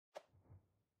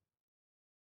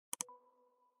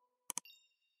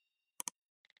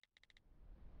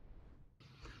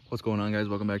What's going on, guys?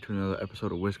 Welcome back to another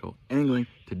episode of Wisco Angling.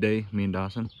 Today, me and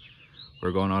Dawson,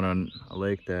 we're going out on a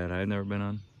lake that I've never been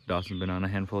on. Dawson's been on a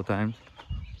handful of times.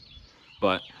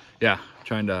 But yeah,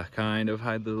 trying to kind of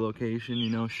hide the location, you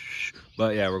know.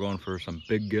 But yeah, we're going for some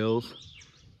big gills,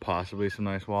 possibly some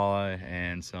nice walleye,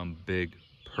 and some big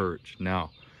perch.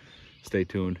 Now, stay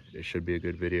tuned. It should be a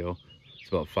good video. It's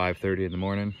about 5:30 in the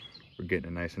morning. We're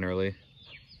getting it nice and early.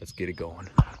 Let's get it going.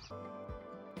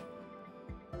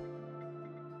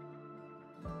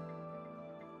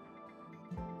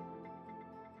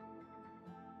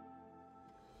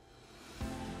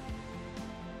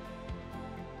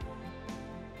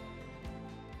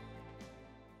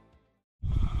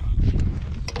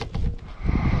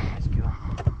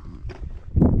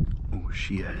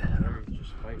 Shit.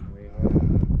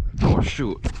 Oh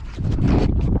shoot.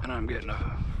 And I'm getting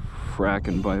a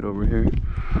fracking bite over here.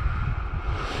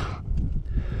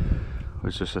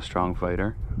 It's just a strong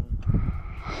fighter.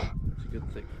 It's a good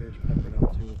thick fish, peppered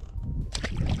out too.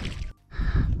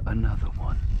 Another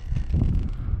one.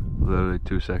 Literally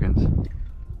 2 seconds.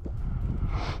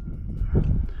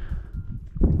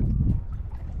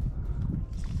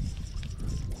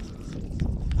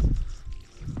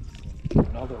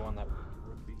 Another one that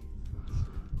would be.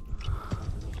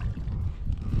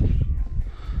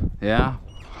 Yeah.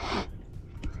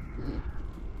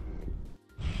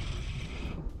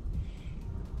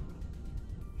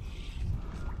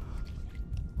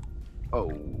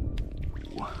 Oh.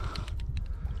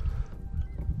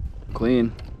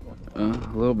 Clean. A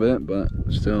little bit, but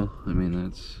still, I mean,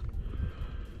 that's.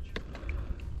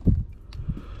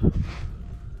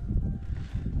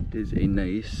 It is a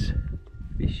nice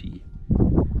fishy.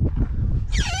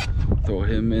 Throw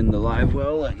him in the live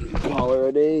well and call her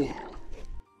a day.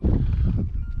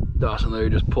 Dawson there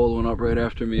just pulled one up right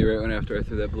after me, after I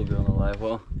threw that bluegill in the live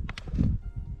well.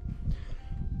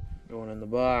 Going in the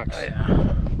box. Oh, yeah.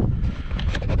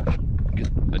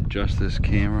 Adjust this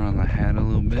camera on the hat a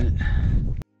little bit.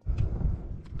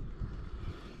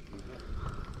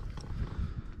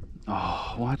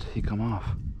 Oh, what? He come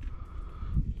off.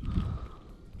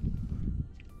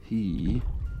 He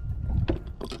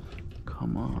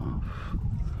come off.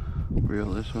 Reel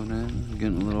this one in.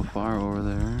 Getting a little far over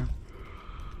there.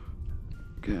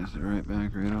 Cast it right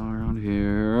back right all around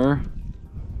here.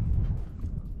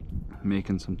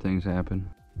 Making some things happen.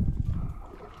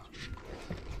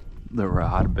 The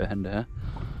rod bend, eh?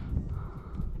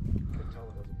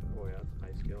 Oh yeah, that's a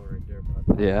nice gill right there,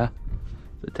 bud. Yeah.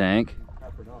 The tank.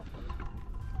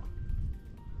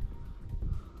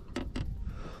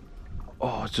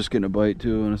 Oh, it's just getting a bite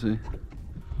too, honestly.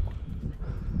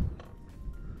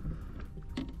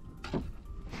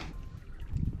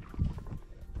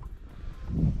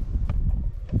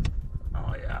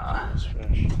 Oh yeah. Nice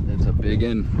fish. It's a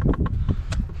biggin.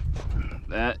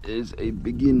 That is a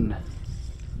biggin.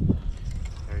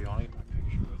 Here, you want to get my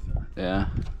picture with it? Yeah.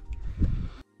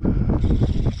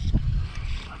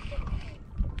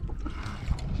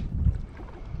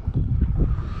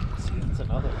 See, that's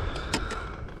another one.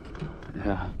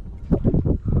 Yeah.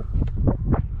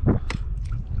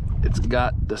 It's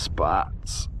got the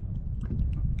spots.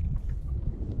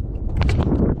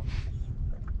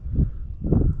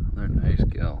 They're nice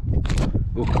gill.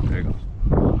 Ooh, there he goes.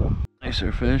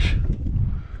 Nicer fish.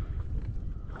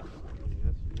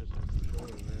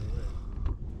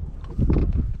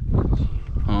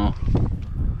 Oh.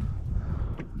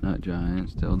 Not giant,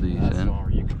 still decent. That's the one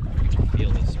where you can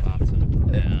feel the spots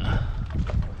in it. Yeah.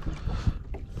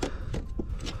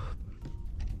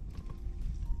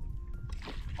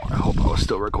 I hope I was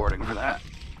still recording for that.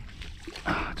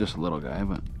 Just a little guy,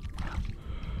 but.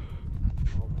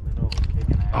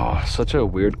 Oh, such a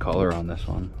weird color on this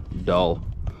one. Dull.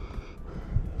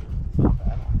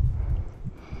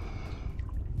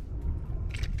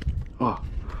 Oh.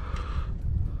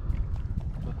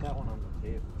 Put that one on the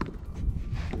table.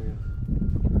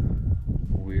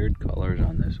 Weird colors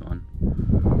on this one.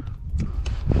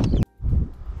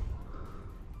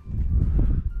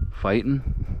 Fighting?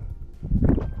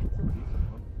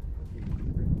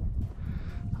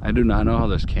 I do not know how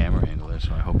this camera handles it,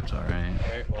 so I hope it's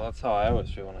alright. Well, that's how I always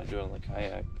feel when I do it on the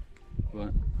kayak.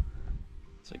 But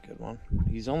It's a good one.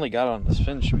 He's only got it on his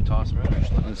fin. Should we toss him in?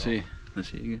 let's see.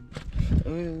 Let's see again.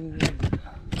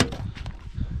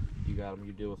 You got him.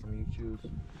 You deal with him. You choose.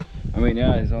 I mean,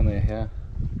 yeah, he's only, yeah.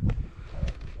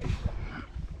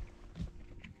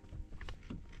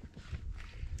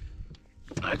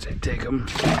 I'd say take him,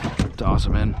 toss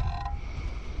him in.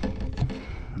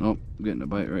 Nope, getting a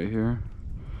bite right here.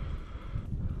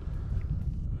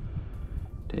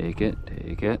 Take it,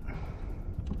 take it.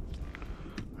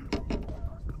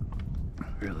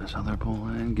 Reel this other pole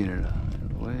in, get it out of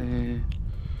the way.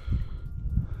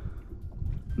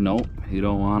 Nope, you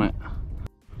don't want it.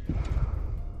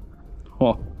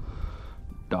 Oh,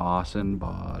 Dawson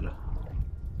bud.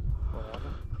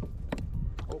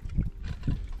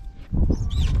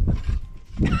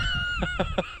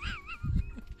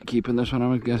 Keeping this one,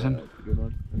 I'm guessing. That's a good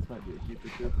one. This might be a keeper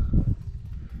too.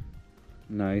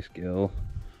 Nice gill.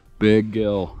 Big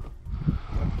gill.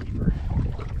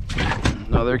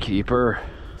 Another keeper.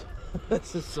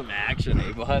 This is some action,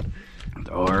 eh, bud?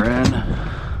 Throw her in.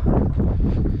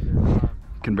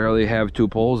 Can barely have 2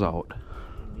 poles out.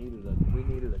 We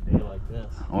needed a day like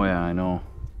this. Oh yeah, I know.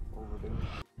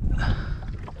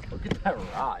 Look at that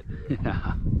rod, dude.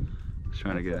 Yeah. Just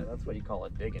trying to get. That's what you call a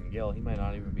digging gill. He might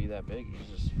not even be that big.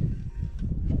 He's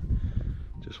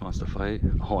Just wants to fight.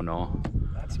 Oh no.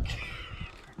 That's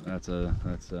That's a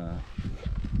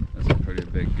pretty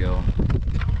big gill.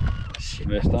 shit.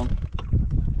 Missed him.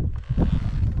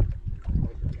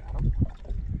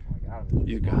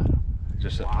 You got him.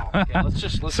 Just Wow. Okay, let's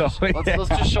just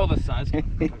show the size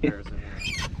comparison here.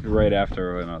 right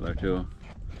after another too.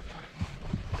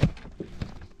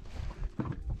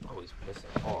 Oh, he's missing.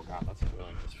 Oh god, that's a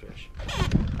really nice fish.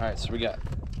 All right, so we got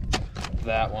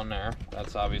that one there.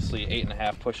 That's obviously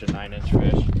 8.5 pushing 9-inch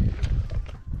fish.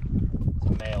 It's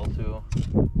a male too.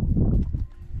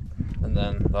 And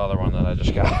then the other one that I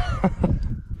just got.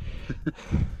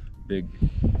 Big.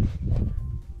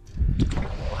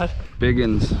 What?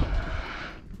 Biggins.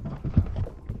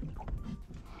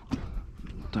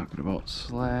 Talking about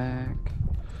slack.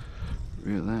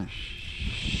 Reel that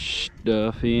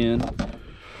stuff in.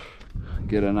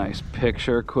 Get a nice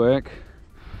picture quick.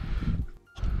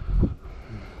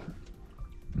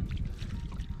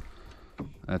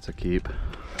 That's a keep.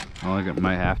 I think it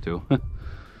might have to.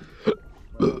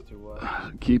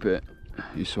 Keep it.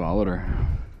 You swallowed her.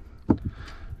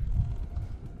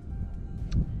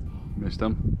 Missed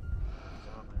him.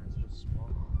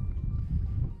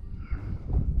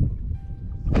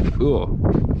 Ooh.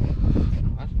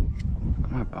 What?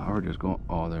 My power just going.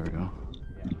 Oh, there we go.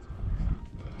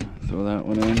 Throw that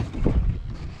one in.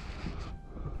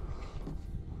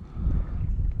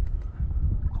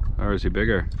 Or is he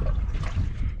bigger?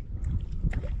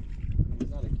 He's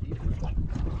not a keeper,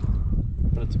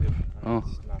 but it's a good. Oh.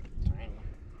 It's not tiny.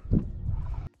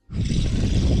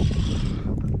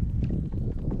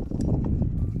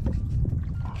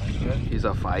 He's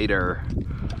a fighter.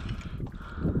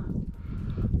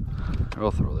 We'll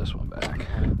throw this one back.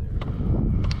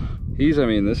 I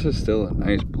mean, this is still a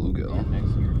nice bluegill. Yeah,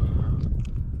 next year.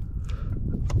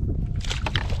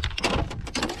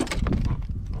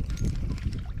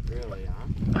 Really,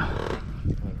 huh?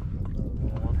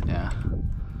 Yeah.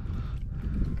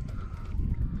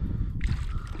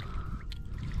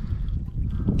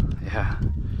 Yeah.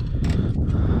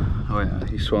 Oh yeah,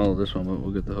 he swallowed this one, but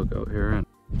we'll get the hook out here and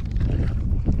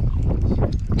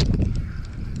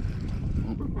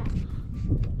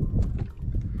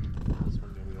This one's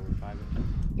gonna be over 5 inches.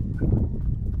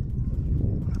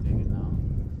 Dig it now.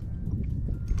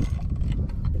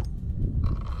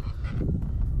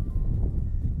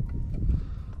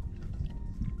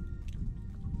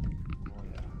 Oh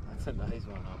yeah, that's a nice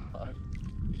one, bud.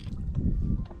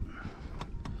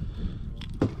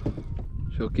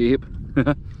 she'll keep.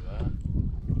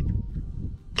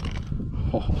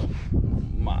 Oh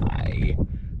my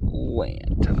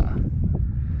Lanta.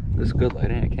 This is good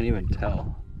lighting, I can't even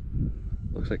tell.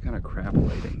 Looks like kind of crap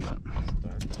lighting, but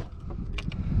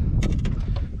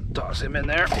toss him in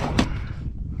there.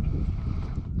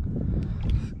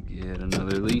 Get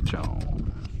another leech on.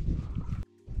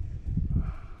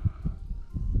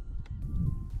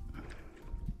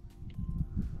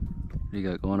 What do you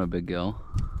got going, a big gill?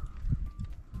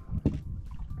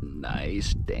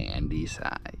 Nice dandy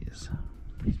size.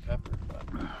 He's peppered,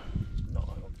 but no, I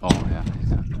don't. Oh yeah.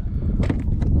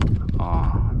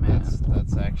 Oh man.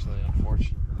 That's actually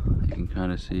unfortunate. You can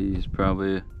kind of see he's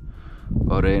probably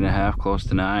about 8.5, close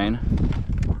to 9.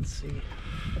 Let's see.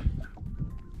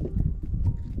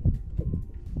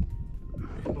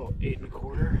 About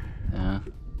 8.25. Yeah.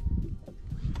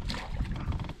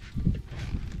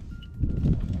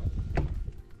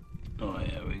 Oh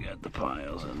yeah, we got the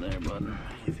piles in there, bud. What do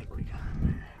you think we got?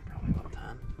 Probably about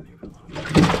 10. Maybe a little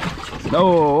bit.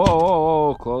 No,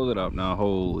 oh, close it up now.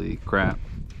 Holy crap.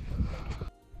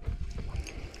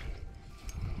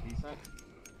 Decent?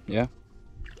 Yeah.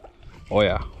 Oh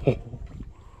yeah.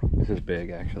 This is big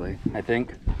actually, I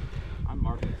think. I'm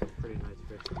marking some pretty nice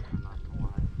fish here, I'm not gonna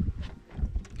lie.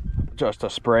 Just a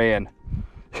spraying.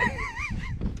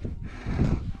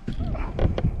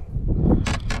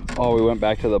 Oh, we went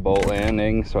back to the boat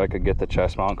landing so I could get the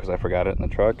chest mount because I forgot it in the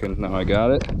truck, and now I got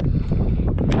it.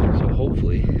 So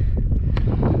hopefully, I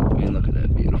mean, look at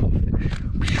that beautiful fish.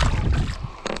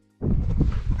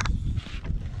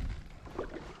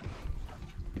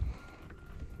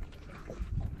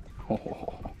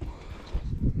 Oh.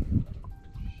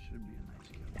 Should be a nice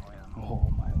gill. Oh, yeah.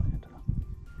 Oh, my land.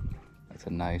 That's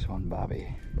a nice one, Bobby.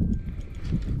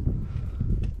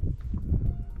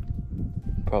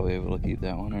 Probably able to keep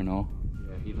that one or no?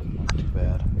 Yeah, he doesn't look too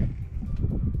bad.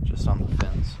 Just on the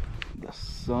fins. The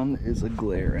sun is a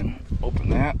glaring. Open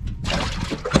that.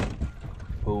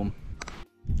 Boom.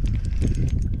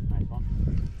 Nice one.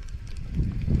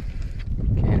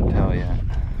 Can't tell yet.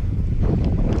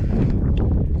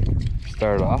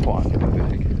 Started off wanting to be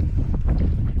big.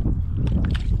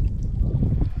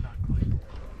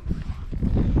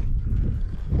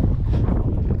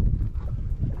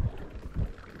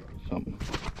 Some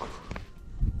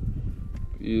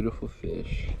beautiful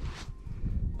fish.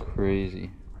 Crazy.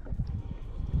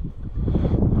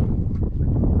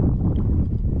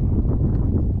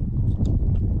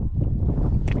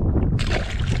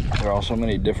 There are also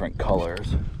many different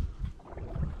colors.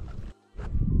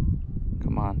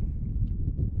 Come on.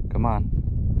 Come on.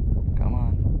 Come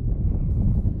on.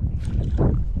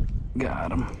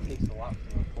 Got him. It takes a lot to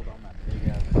pull down that big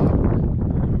ass.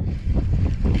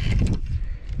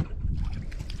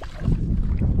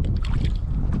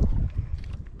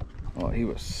 Well, he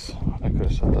was. I could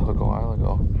have set the hook a while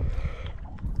ago.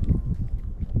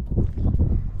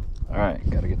 Alright,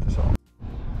 gotta get this out.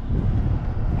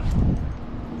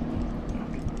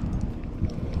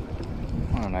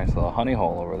 Oh, a nice little honey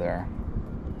hole over there.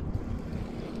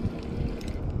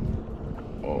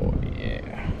 Oh,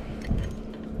 yeah.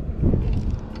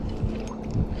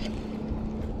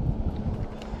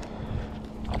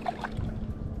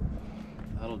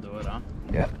 That'll do it, huh?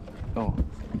 Yeah. Oh.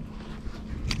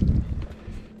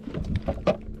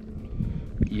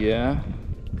 Yeah.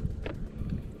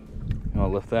 You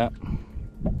want to lift that?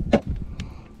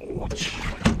 What the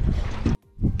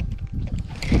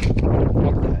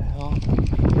hell?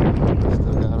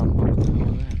 Still got them. What the hell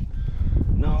is that?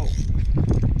 No.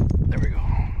 There we go.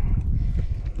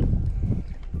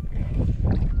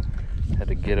 Had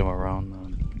to get him around the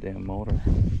damn motor.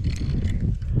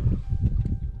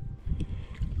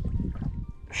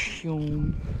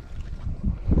 Shoom.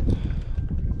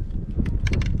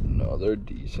 No, they're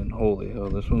decent. Holy hell,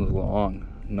 this one's long.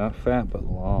 Not fat, but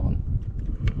long.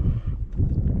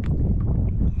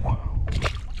 Wow.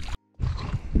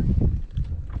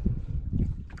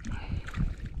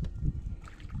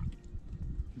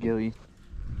 Gilly.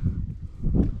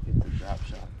 Get the drop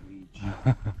shot reach.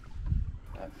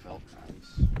 That felt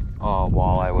nice. Oh,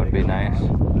 walleye would be nice.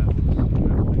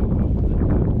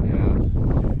 Yeah.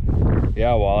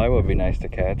 Yeah, walleye would be nice to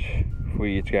catch. If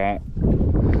we each got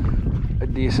a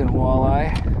decent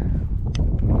walleye.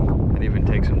 I'd even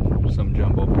take some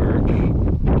jumbo perch.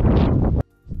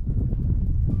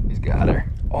 He's got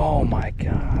her. Oh my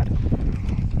god.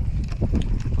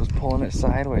 I was pulling it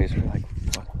sideways for like,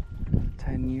 what,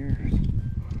 10 years.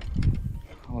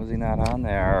 How was he not on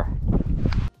there?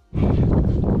 Yeah.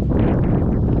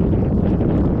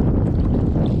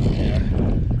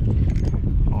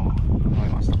 Oh, he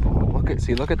wants to pull.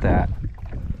 Look at that.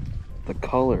 The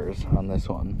colors on this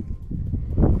one.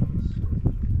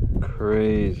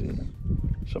 Crazy.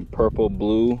 Some purple,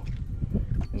 blue.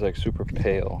 He's like super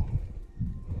pale.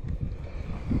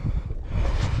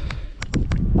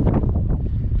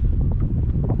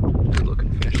 Good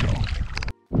looking fish though.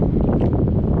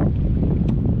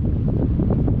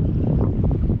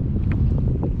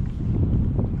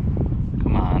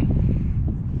 Come on.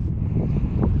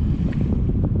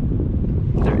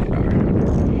 There you are.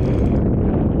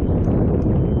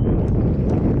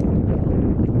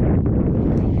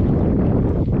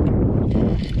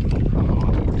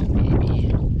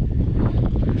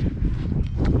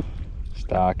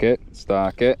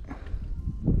 Stock it.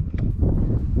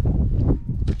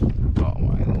 Oh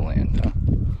my Atlanta.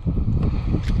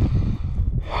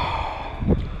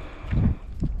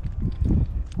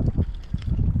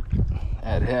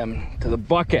 Add him to the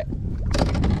bucket.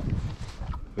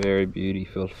 Very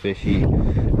beautiful fishy.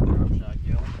 Drop shot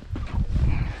gill.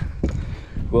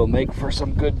 Will make for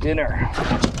some good dinner.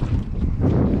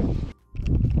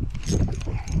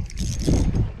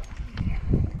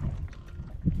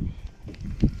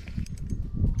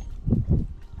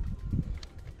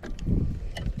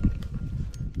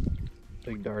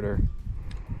 Big darter.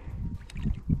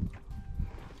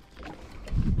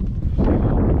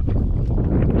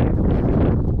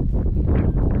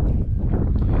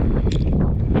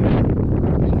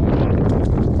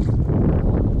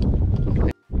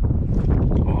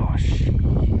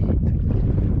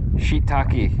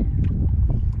 shiitake.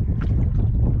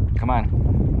 Come on.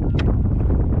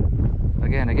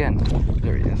 Again.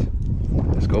 There he is.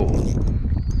 Let's go.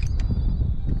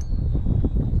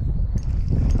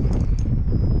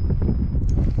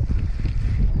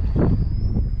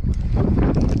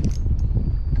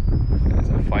 Guy's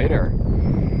a fighter.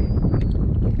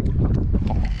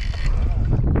 Oh.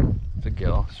 It's a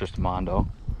gill. It's just a mondo.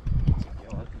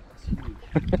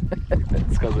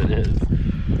 That's because it is.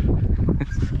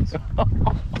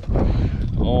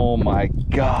 Oh my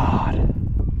God.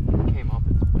 Came up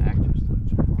its back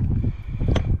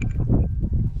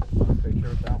just picture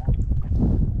of that one.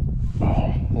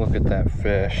 Oh, look at that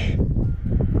fish.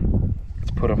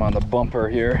 Let's put him on the bumper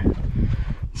here.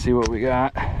 See what we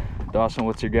got. Dawson,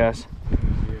 what's your guess?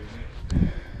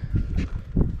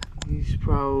 He's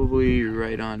probably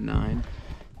right on 9.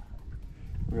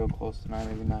 Real close to 9,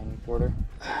 maybe 9 1/4.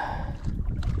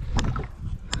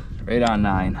 Right on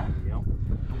 9. Yep. Oh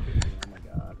my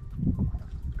God.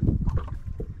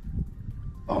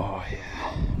 Oh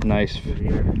yeah. Nice.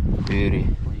 Here. Beauty.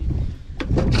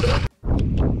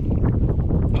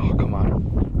 Oh, come on.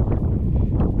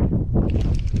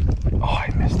 Oh, I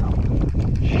missed him.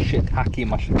 Shiitake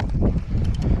mushroom.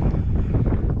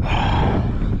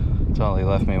 That's all he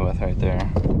left me with right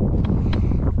there.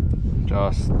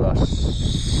 Just the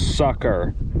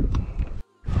sucker.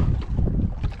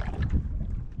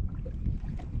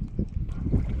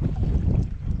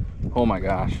 Oh my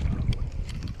gosh.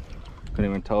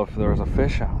 Couldn't even tell if there was a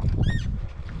fish out.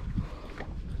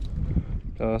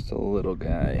 Just a little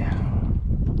guy.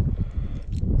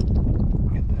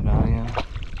 Get that out of you.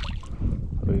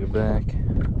 Put it back.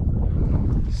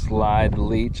 Slide the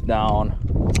leech down.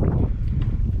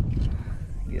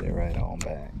 Get it right on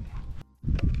back.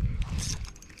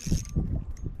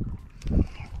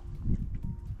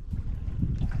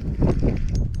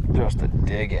 Just a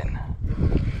digging.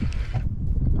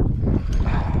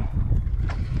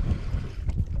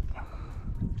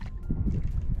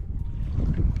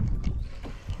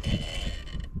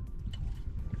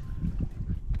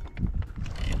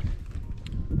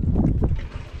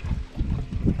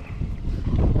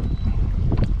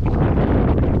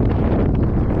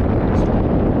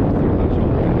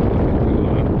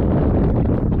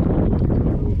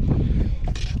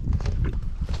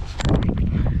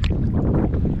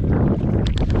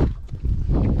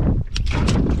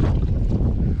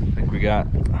 Got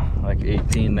like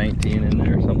 18, 19 in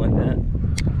there, something like that.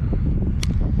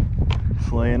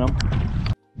 Slaying them.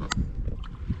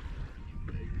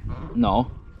 No.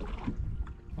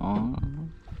 Oh,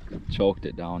 choked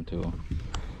it down too.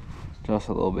 Just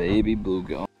a little baby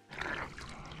bluegill.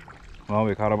 Well,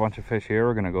 we caught a bunch of fish here.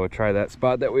 We're gonna go try that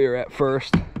spot that we were at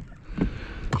first.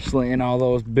 Slaying all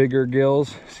those bigger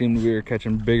gills. Seemed we were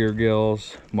catching bigger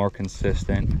gills, more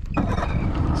consistent.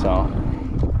 So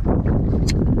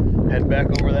head back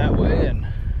over that way and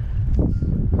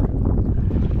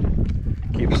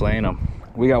keep slaying them.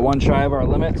 We got one shy of our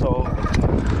limit, so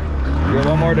we got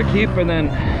one more to keep and then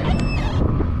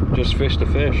just fish to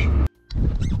fish.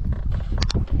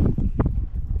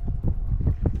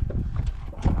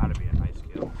 Gotta be a nice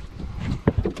gill.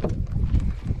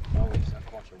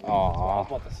 Oh, I was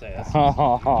about to say that's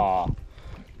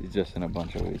He's just in a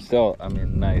bunch of weeds. Still, I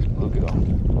mean, nice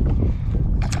bluegill.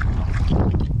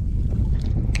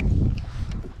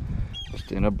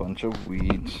 In a bunch of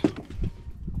weeds.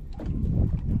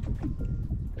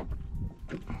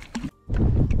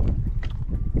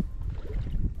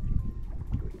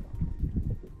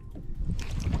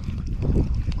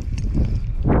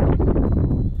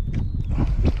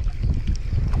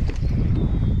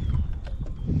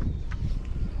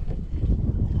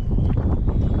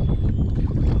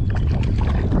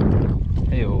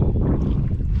 Hey-oh.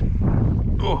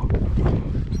 Oh.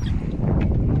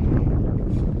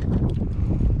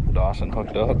 Dawson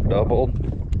hooked up, doubled.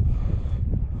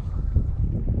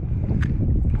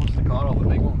 Must have caught all the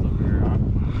big ones over here,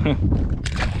 huh?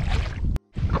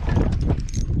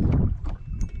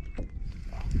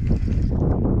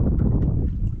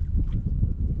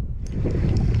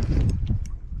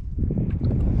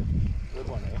 Good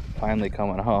one, eh? Finally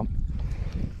coming up.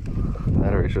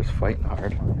 That or he's just fighting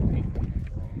hard.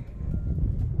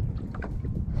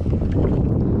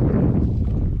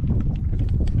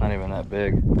 Not even that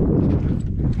big.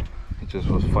 He just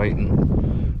was fighting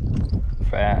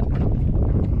fat.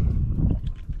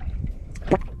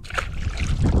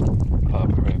 Pop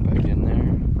it right back in there.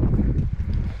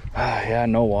 Yeah,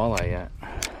 no walleye yet.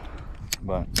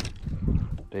 But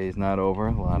day's not over.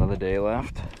 A lot of the day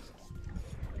left.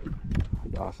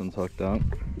 Dawson's hooked up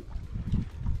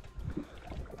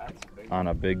on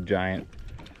a big giant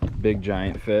big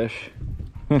giant fish.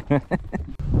 There's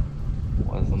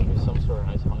gonna be some sort of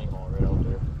nice honey hole right out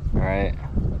there. All right.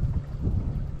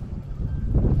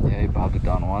 Yeah, he bobbed it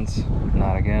down once,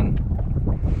 not again.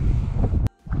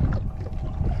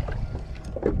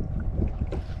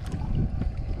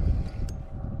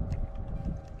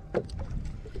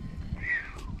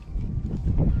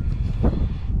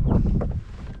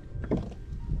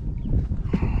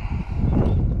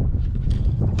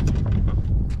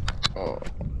 Oh,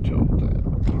 jumped it.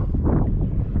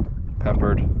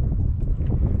 Peppered.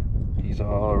 He's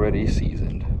already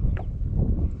seasoned.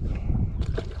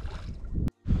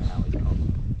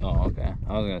 Oh, okay.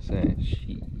 I was gonna say,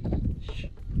 sheesh.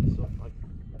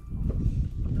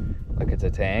 Like it's a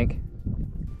tank.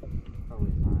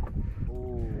 Probably not.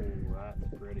 Oh, that's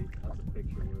pretty. That's a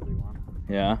picture-worthy one.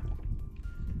 Yeah.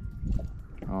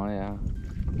 Oh yeah.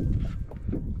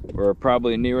 We're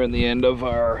probably nearing the end of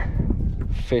our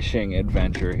fishing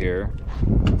adventure here.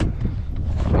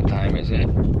 What time is it?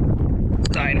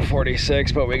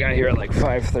 9:46, but we got here at like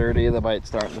 5:30. The bite's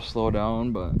starting to slow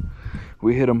down, but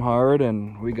we hit them hard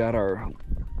and we got our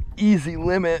easy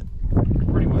limit.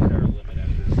 Pretty much our limit after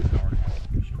an hour and a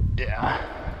half fishing. Yeah.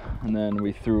 And then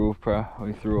we threw a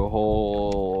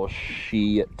whole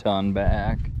shit ton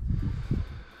back.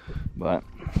 But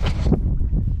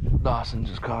Dawson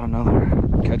just caught another,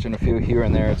 catching a few here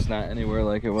and there. It's not anywhere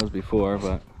like it was before,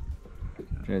 but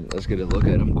let's get a look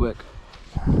at him quick.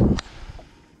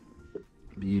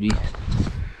 Beauty.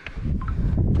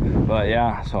 But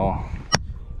yeah, so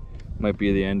might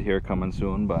be the end here coming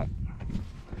soon, but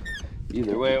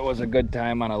either way, it was a good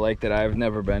time on a lake that I've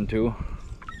never been to.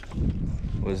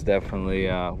 It was definitely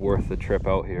worth the trip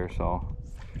out here. So,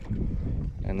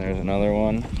 and there's another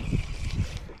one.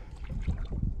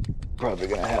 Probably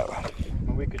gonna have.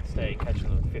 We could stay catching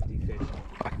those 50 fish.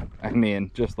 I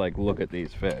mean, just like look at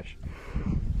these fish.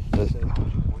 This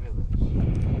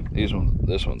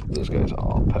guy's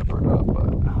all peppered up,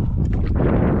 but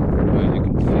well, you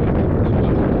can feel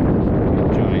the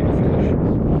giant fish.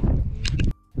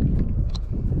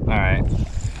 All right,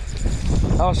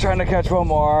 I was trying to catch one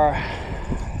more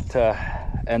to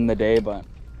end the day, but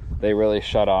they really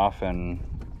shut off, and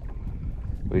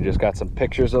we just got some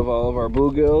pictures of all of our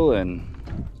bluegill, and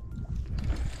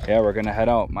yeah, we're gonna head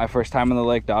out. My first time in the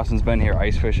lake. Dawson's been here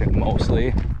ice fishing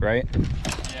mostly, right?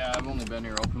 Yeah, I've only been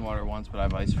here open water once, but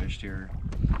I've ice fished here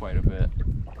quite a bit.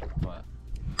 But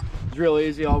it's real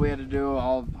easy. All we had to do,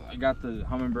 I got the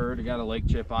hummingbird, I got a lake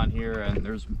chip on here, and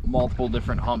there's multiple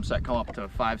different humps that come up to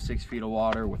 5-6 feet of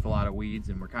water with a lot of weeds,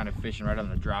 and we're kind of fishing right on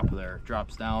the drop there.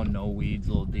 Drops down, no weeds, a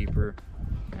little deeper,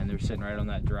 and they're sitting right on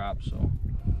that drop. So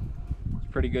it's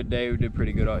a pretty good day. We did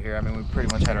pretty good out here. I mean, we pretty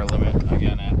much had our limit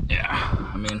again at, Yeah,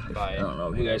 I mean, I don't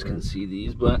know if you guys can see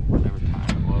these, but whatever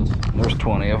time it was. there's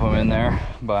 20 of them in there.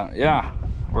 But yeah,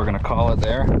 we're gonna call it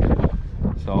there.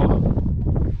 So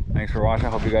thanks for watching. I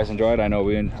hope you guys enjoyed. I know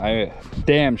I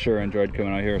damn sure enjoyed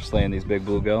coming out here slaying these big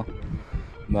bluegill.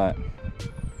 But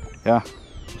yeah,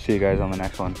 see you guys on the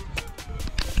next one.